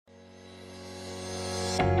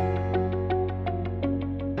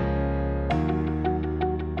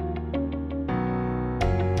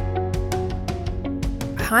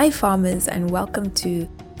Hi farmers, and welcome to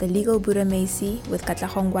the Legal Buddha Macy with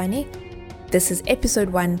Katlego. This is episode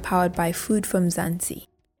 1 powered by food from Mzansi.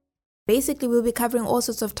 Basically, we'll be covering all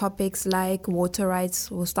sorts of topics like water rights.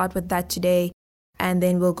 We'll start with that today, and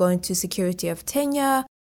then we'll go into security of tenure.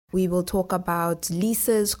 We will talk about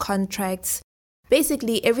leases, contracts,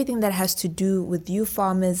 basically everything that has to do with you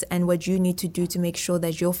farmers and what you need to do to make sure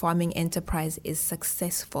that your farming enterprise is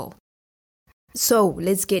successful. So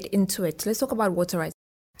let's get into it. Let's talk about water rights.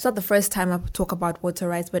 It's not the first time I talk about water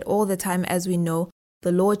rights, but all the time, as we know,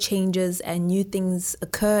 the law changes and new things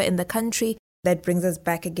occur in the country that brings us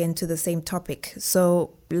back again to the same topic.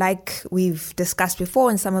 So like we've discussed before,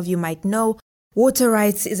 and some of you might know, water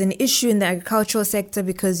rights is an issue in the agricultural sector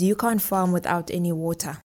because you can't farm without any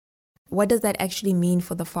water. What does that actually mean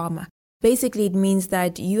for the farmer? Basically, it means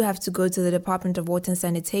that you have to go to the Department of Water and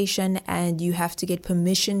Sanitation and you have to get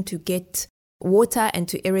permission to get water and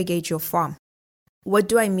to irrigate your farm. What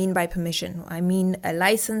do I mean by permission? I mean a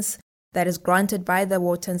license that is granted by the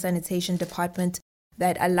Water and Sanitation Department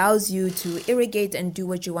that allows you to irrigate and do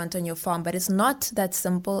what you want on your farm. But it's not that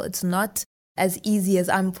simple. It's not as easy as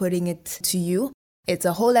I'm putting it to you. It's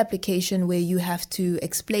a whole application where you have to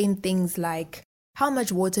explain things like, how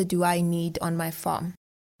much water do I need on my farm?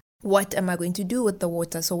 What am I going to do with the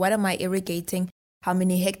water? So what am I irrigating? How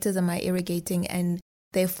many hectares am I irrigating? And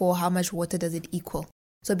therefore, how much water does it equal?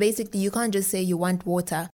 So basically, you can't just say you want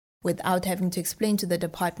water without having to explain to the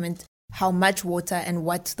department how much water and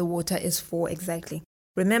what the water is for exactly.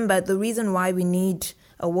 Remember, the reason why we need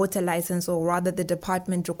a water license, or rather the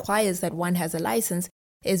department requires that one has a license,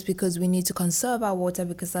 is because we need to conserve our water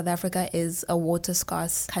because South Africa is a water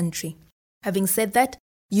scarce country. Having said that,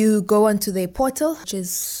 you go onto their portal, which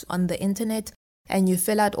is on the internet, and you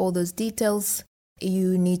fill out all those details.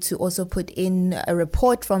 You need to also put in a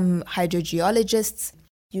report from hydrogeologists.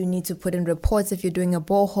 You need to put in reports if you're doing a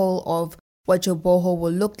borehole of what your borehole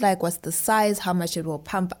will look like, what's the size, how much it will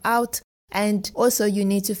pump out. And also you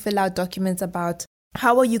need to fill out documents about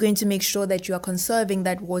how are you going to make sure that you are conserving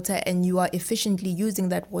that water and you are efficiently using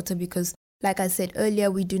that water, because like I said earlier,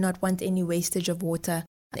 we do not want any wastage of water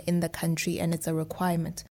in the country and it's a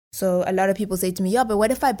requirement. So a lot of people say to me, yeah, but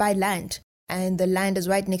what if I buy land and the land is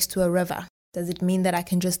right next to a river? Does it mean that I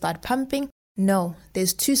can just start pumping? No,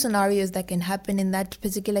 there's 2 scenarios that can happen in that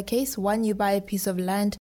particular case. One, you buy a piece of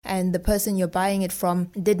land and the person you're buying it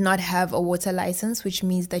from did not have a water license, which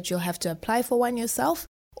means that you'll have to apply for one yourself.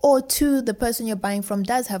 Or 2, the person you're buying from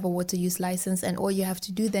does have a water use license, and all you have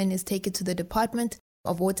to do then is take it to the Department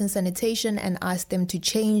of Water and Sanitation and ask them to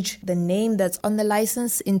change the name that's on the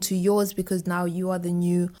license into yours, because now you are the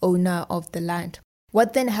new owner of the land.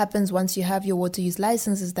 What then happens once you have your water use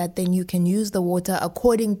license is that then you can use the water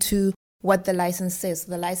according to what the license says.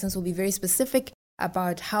 So the license will be very specific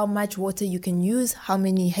about how much water you can use, how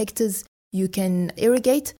many hectares you can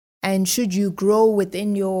irrigate, and should you grow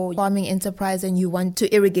within your farming enterprise and you want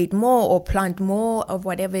to irrigate more or plant more of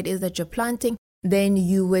whatever it is that you're planting, then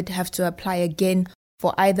you would have to apply again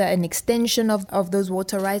for either an extension of those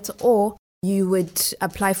water rights, or you would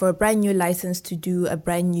apply for a brand new license to do a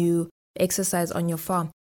brand new exercise on your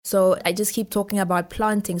farm. So I just keep talking about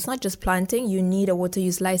planting. It's not just planting. You need a water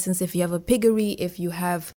use license if you have a piggery, if you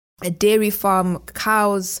have a dairy farm,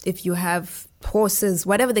 cows, if you have horses,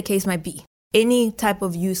 whatever the case might be. Any type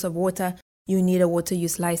of use of water, you need a water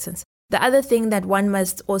use license. The other thing that one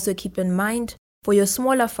must also keep in mind for your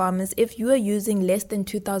smaller farmers, if you are using less than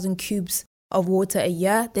 2,000 cubes of water a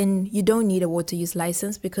year, then you don't need a water use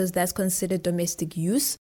license because that's considered domestic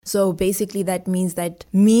use. So basically that means that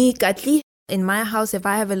me, Katli, in my house, if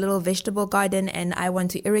I have a little vegetable garden and I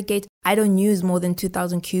want to irrigate, I don't use more than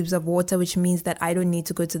 2,000 cubes of water, which means that I don't need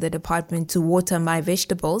to go to the department to water my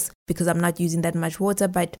vegetables because I'm not using that much water.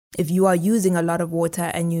 But if you are using a lot of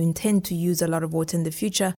water and you intend to use a lot of water in the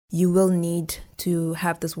future, you will need to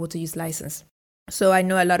have this water use license. So I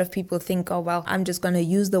know a lot of people think, oh, well, I'm just going to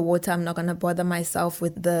use the water. I'm not going to bother myself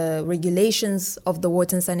with the regulations of the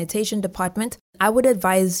Water and Sanitation Department. I would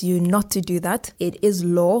advise you not to do that. It is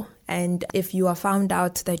law. And if you are found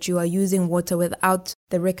out that you are using water without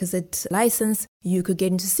the requisite license, you could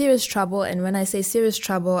get into serious trouble. And when I say serious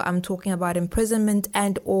trouble, I'm talking about imprisonment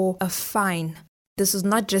and or a fine. This is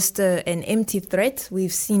not just an empty threat.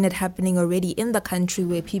 We've seen it happening already in the country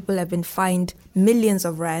where people have been fined millions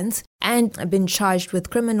of rands and have been charged with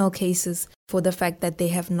criminal cases for the fact that they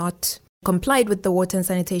have not complied with the Water and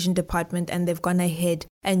Sanitation Department and they've gone ahead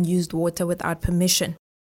and used water without permission.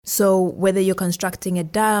 So whether you're constructing a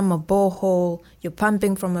dam, a borehole, you're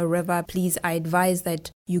pumping from a river, please, I advise that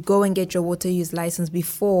you go and get your water use license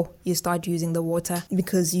before you start using the water,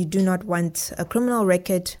 because you do not want a criminal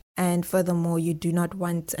record, and furthermore, you do not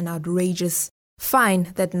want an outrageous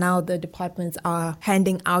fine that now the departments are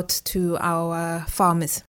handing out to our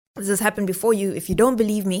farmers. This has happened before you. If you don't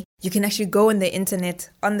believe me, you can actually go on the internet,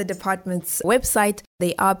 on the department's website.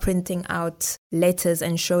 They are printing out letters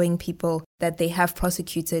and showing people that they have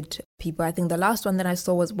prosecuted people. I think the last one that I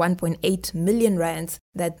saw was 1.8 million rands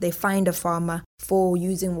that they fined a farmer for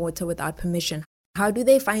using water without permission. How do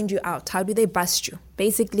they find you out? How do they bust you?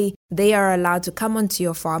 Basically, they are allowed to come onto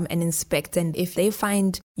your farm and inspect. And if they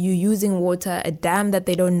find you using water, a dam that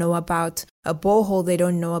they don't know about, a borehole they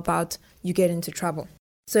don't know about, you get into trouble.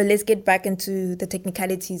 So let's get back into the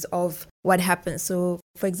technicalities of what happens. So,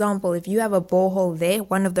 for example, if you have a borehole there,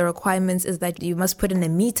 one of the requirements is that you must put in a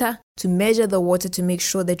meter to measure the water to make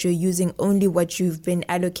sure that you're using only what you've been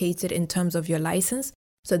allocated in terms of your license.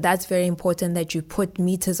 So that's very important that you put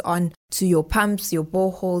meters on to your pumps, your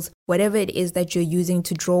boreholes, whatever it is that you're using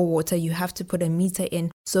to draw water, you have to put a meter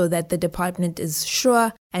in so that the department is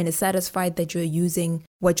sure and is satisfied that you're using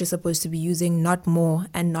what you're supposed to be using, not more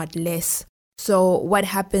and not less. So what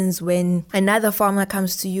happens when another farmer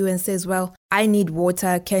comes to you and says, well, I need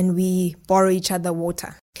water. Can we borrow each other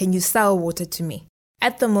water? Can you sell water to me?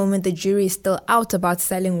 At the moment, the jury is still out about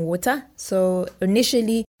selling water. So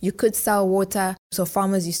initially, you could sell water. So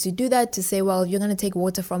farmers used to do that to say, well, if you're going to take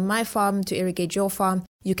water from my farm to irrigate your farm,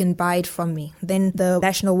 you can buy it from me. Then the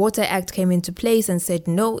National Water Act came into place and said,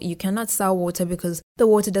 no, you cannot sell water because the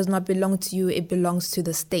water does not belong to you. It belongs to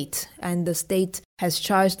the state. And the state has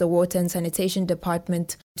charged the Water and Sanitation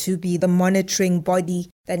Department to be the monitoring body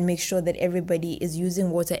that makes sure that everybody is using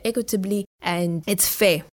water equitably and it's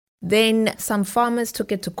fair. Then some farmers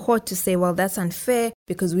took it to court to say, well, that's unfair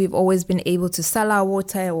because we've always been able to sell our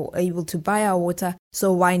water or able to buy our water,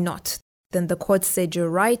 so why not? Then the court said, you're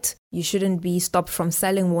right, you shouldn't be stopped from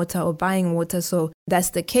selling water or buying water. So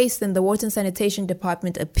that's the case. Then the Water and Sanitation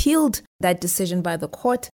Department appealed that decision by the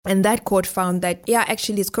court, and that court found that, yeah,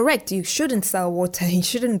 actually it's correct. You shouldn't sell water, you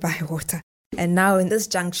shouldn't buy water. And now in this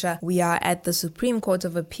juncture, we are at the Supreme Court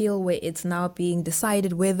of Appeal where it's now being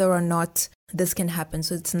decided whether or not this can happen.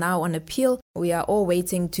 So it's now on appeal. We are all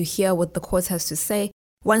waiting to hear what the court has to say.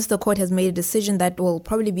 Once the court has made a decision, that will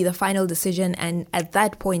probably be the final decision. And at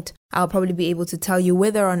that point, I'll probably be able to tell you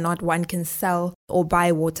whether or not one can sell or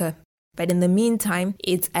buy water. But in the meantime,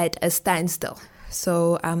 it's at a standstill.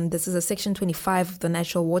 So this is a Section 25 of the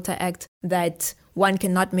National Water Act that one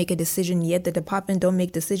cannot make a decision yet. The department don't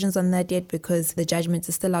make decisions on that yet because the judgment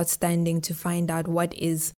is still outstanding to find out what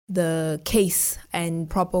is the case and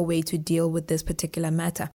proper way to deal with this particular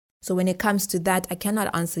matter. So when it comes to that, I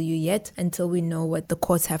cannot answer you yet until we know what the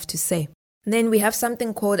courts have to say. Then we have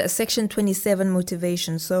something called a Section 27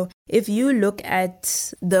 motivation. So if you look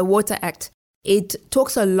at the Water Act, it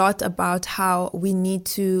talks a lot about how we need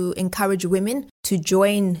to encourage women to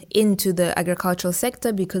join into the agricultural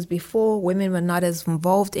sector because before women were not as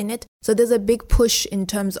involved in it. So there's a big push in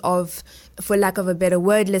terms of, for lack of a better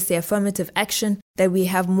word, let's say affirmative action, that we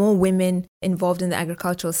have more women involved in the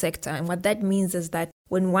agricultural sector. And what that means is that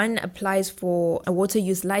when one applies for a water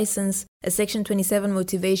use license, a Section 27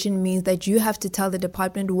 motivation means that you have to tell the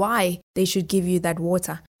department why they should give you that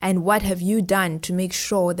water. And what have you done to make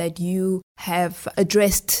sure that you have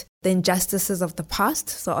addressed the injustices of the past?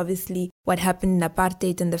 So obviously what happened in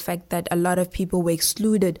apartheid and the fact that a lot of people were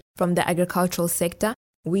excluded from the agricultural sector.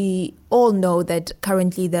 We all know that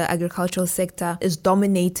currently the agricultural sector is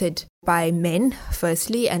dominated by men,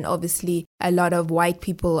 firstly, and obviously a lot of white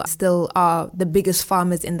people still are the biggest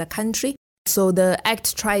farmers in the country. So the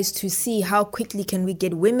Act tries to see how quickly can we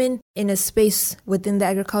get women in a space within the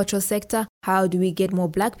agricultural sector? How do we get more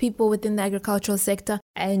black people within the agricultural sector?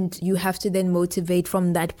 And you have to then motivate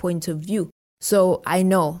from that point of view. So I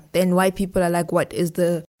know then white people are like, what is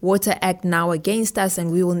the Water Act now against us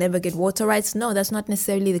and we will never get water rights? No, that's not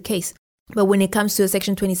necessarily the case. But when it comes to a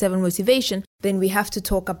Section 27 motivation, then we have to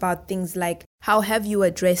talk about things like how have you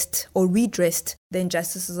addressed or redressed the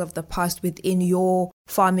injustices of the past within your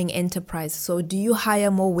farming enterprise? So do you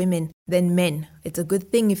hire more women than men? It's a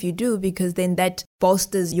good thing if you do because then that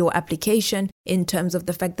bolsters your application in terms of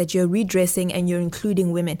the fact that you're redressing and you're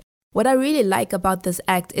including women. What I really like about this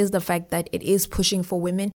act is the fact that it is pushing for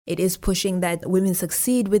women. It is pushing that women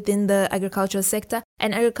succeed within the agricultural sector.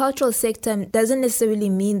 And agricultural sector doesn't necessarily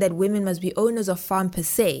mean that women must be owners of farm per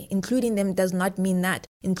se. Including them does not mean that.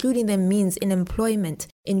 Including them means in employment,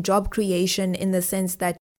 in job creation, in the sense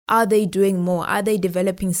that Are they doing more? Are they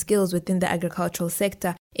developing skills within the agricultural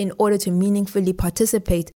sector in order to meaningfully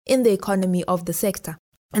participate in the economy of the sector?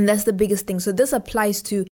 And that's the biggest thing. So this applies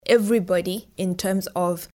to everybody in terms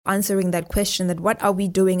of answering that question, that what are we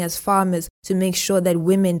doing as farmers to make sure that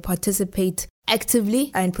women participate actively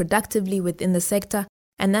and productively within the sector?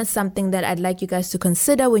 And that's something that I'd like you guys to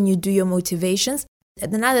consider when you do your motivations.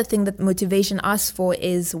 Another thing that motivation asks for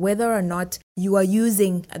is whether or not you are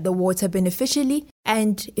using the water beneficially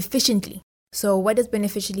and efficiently. So what does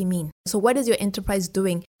beneficially mean? So what is your enterprise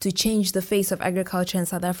doing to change the face of agriculture in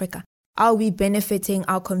South Africa? Are we benefiting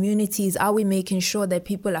our communities? Are we making sure that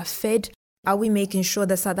people are fed? Are we making sure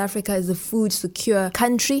that South Africa is a food secure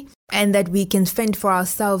country and that we can fend for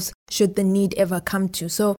ourselves should the need ever come to?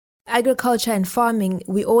 So agriculture and farming,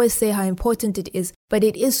 we always say how important it is, but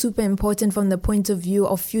it is super important from the point of view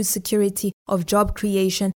of food security, of job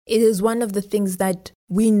creation. It is one of the things that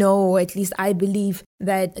we know, or at least I believe,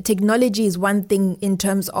 that technology is one thing in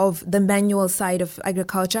terms of the manual side of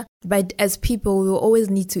agriculture, but as people, we will always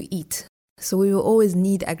need to eat. So we will always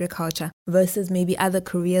need agriculture versus maybe other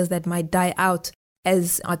careers that might die out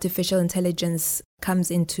as artificial intelligence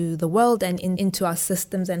comes into the world and into our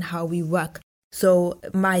systems and how we work. So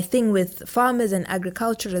my thing with farmers and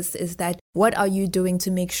agriculturists is that what are you doing to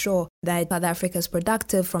make sure that South Africa is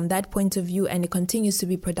productive from that point of view and it continues to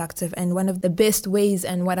be productive? And one of the best ways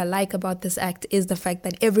and what I like about this act is the fact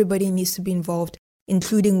that everybody needs to be involved,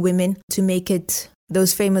 including women, to make it,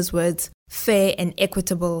 those famous words, fair and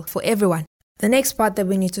equitable for everyone. The next part that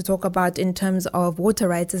we need to talk about in terms of water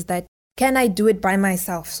rights is that can I do it by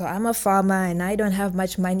myself? So I'm a farmer and I don't have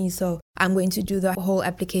much money, so I'm going to do the whole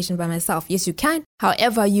application by myself. Yes, you can.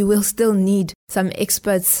 However, you will still need some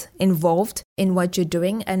experts involved in what you're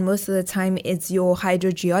doing. And most of the time, it's your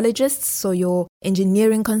hydrogeologists, so your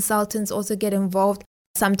engineering consultants also get involved.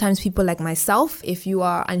 Sometimes people like myself, if you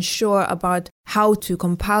are unsure about how to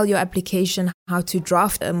compile your application, how to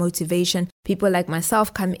draft a motivation, people like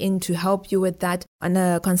myself come in to help you with that on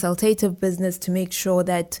a consultative business to make sure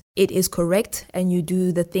that it is correct and you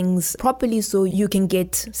do the things properly so you can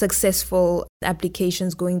get successful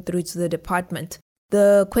applications going through to the department.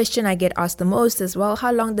 The question I get asked the most is, well,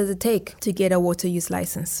 how long does it take to get a water use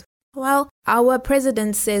license? Well, our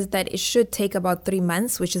president says that it should take about 3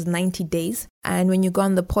 months, which is 90 days. And when you go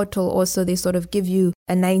on the portal, also they sort of give you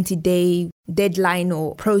a 90-day deadline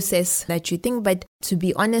or process that you think. But to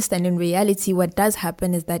be honest and in reality, what does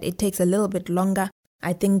happen is that it takes a little bit longer.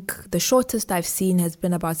 I think the shortest I've seen has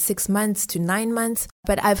been about 6 months to 9 months.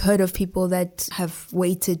 But I've heard of people that have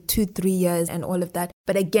waited 2-3 years and all of that.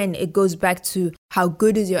 But again, it goes back to how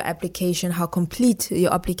good is your application, how complete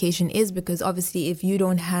your application is, because obviously if you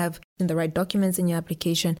don't have the right documents in your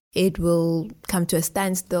application, it will come to a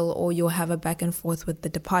standstill or you'll have a back and forth with the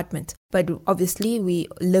department. But obviously we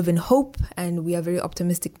live in hope and we are very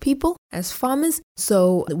optimistic people as farmers.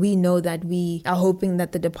 So we know that we are hoping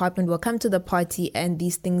that the department will come to the party and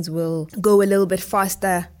these things will go a little bit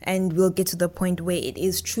faster and we'll get to the point where it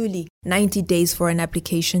is truly 90 days for an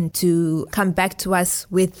application to come back to us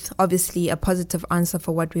with obviously a positive answer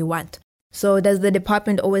for what we want. So does the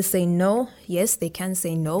department always say no? Yes, they can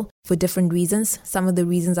say no for different reasons. Some of the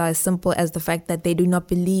reasons are as simple as the fact that they do not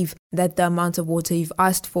believe that the amount of water you've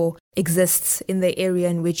asked for exists in the area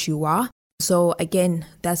in which you are. So again,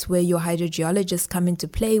 that's where your hydrogeologists come into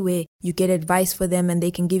play, where you get advice for them and they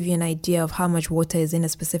can give you an idea of how much water is in a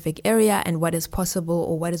specific area and what is possible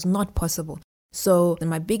or what is not possible. So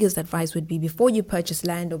my biggest advice would be before you purchase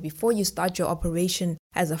land or before you start your operation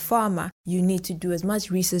as a farmer, you need to do as much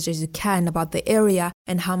research as you can about the area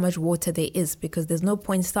and how much water there is, because there's no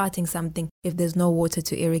point starting something if there's no water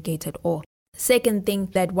to irrigate at all. Second thing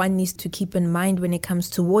that one needs to keep in mind when it comes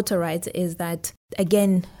to water rights is that,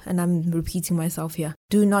 again, and I'm repeating myself here,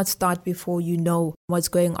 do not start before you know what's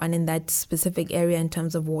going on in that specific area in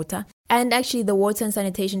terms of water. And actually, the Water and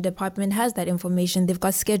Sanitation Department has that information. They've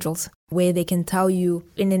got schedules where they can tell you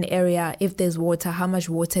in an area if there's water, how much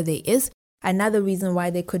water there is. Another reason why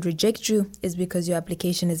they could reject you is because your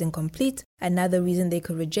application is incomplete. Another reason they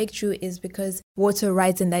could reject you is because water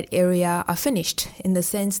rights in that area are finished, in the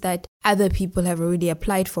sense that other people have already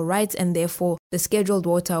applied for rights and therefore the scheduled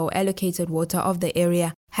water or allocated water of the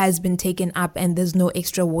area has been taken up and there's no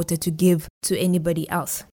extra water to give to anybody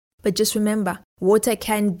else. But just remember, water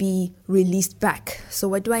can be released back. So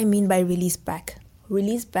what do I mean by released back?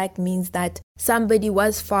 Released back means that somebody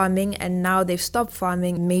was farming and now they've stopped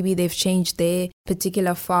farming. Maybe they've changed their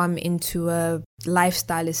particular farm into a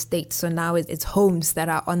lifestyle estate. So now it's homes that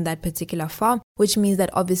are on that particular farm, which means that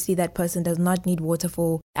obviously that person does not need water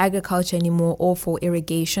for agriculture anymore or for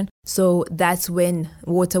irrigation. So that's when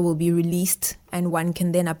water will be released and one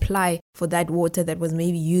can then apply for that water that was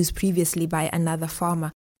maybe used previously by another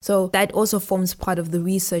farmer. So that also forms part of the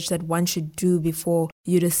research that one should do before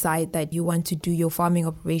you decide that you want to do your farming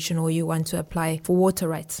operation or you want to apply for water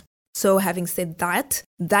rights. So having said that,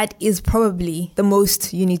 that is probably the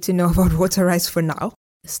most you need to know about water rights for now.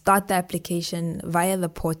 Start the application via the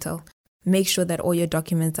portal. Make sure that all your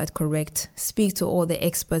documents are correct. Speak to all the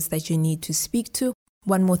experts that you need to speak to.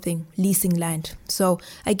 One more thing, leasing land. So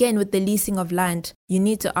again, with the leasing of land, you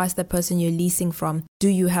need to ask the person you're leasing from, do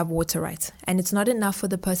you have water rights? And it's not enough for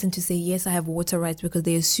the person to say, yes, I have water rights, because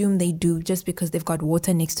they assume they do just because they've got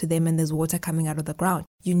water next to them and there's water coming out of the ground.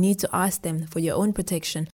 You need to ask them for your own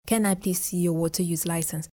protection, can I please see your water use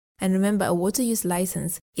license? And remember, a water use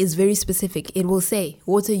license is very specific. It will say,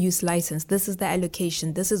 water use license, this is the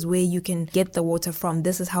allocation, this is where you can get the water from,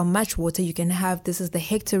 this is how much water you can have, this is the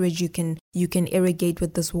hectareage you can irrigate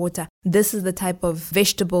with this water, this is the type of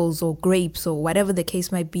vegetables or grapes or whatever the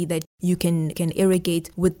case might be that you can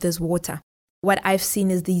irrigate with this water. What I've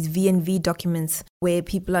seen is these V&V documents where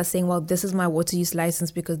people are saying, well, this is my water use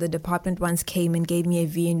license because the department once came and gave me a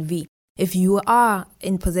V&V. If you are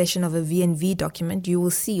in possession of a V&V document, you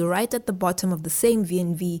will see right at the bottom of the same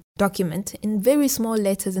V&V document, in very small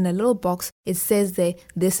letters in a little box, it says there,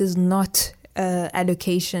 this is not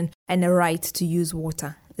allocation and a right to use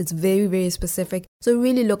water. It's very, very specific. So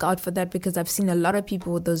really look out for that, because I've seen a lot of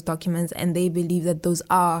people with those documents and they believe that those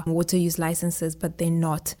are water use licenses, but they're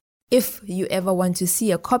not. If you ever want to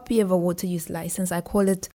see a copy of a water use license, I call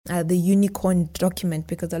it the unicorn document,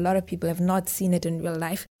 because a lot of people have not seen it in real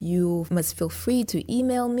life. You must feel free to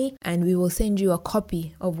email me and we will send you a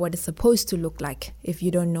copy of what it's supposed to look like if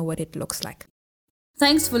you don't know what it looks like.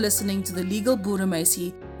 Thanks for listening to the Legal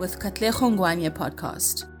Burumesi with Katlego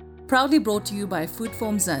podcast. Proudly brought to you by Food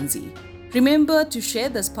for Mzansi. Remember to share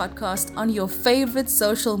this podcast on your favorite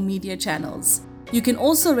social media channels. You can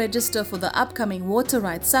also register for the upcoming Water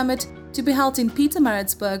Rights Summit to be held in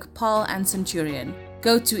Pietermaritzburg, Paarl and Centurion.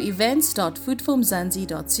 Go to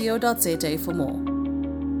events.foodformzansi.co.za for more.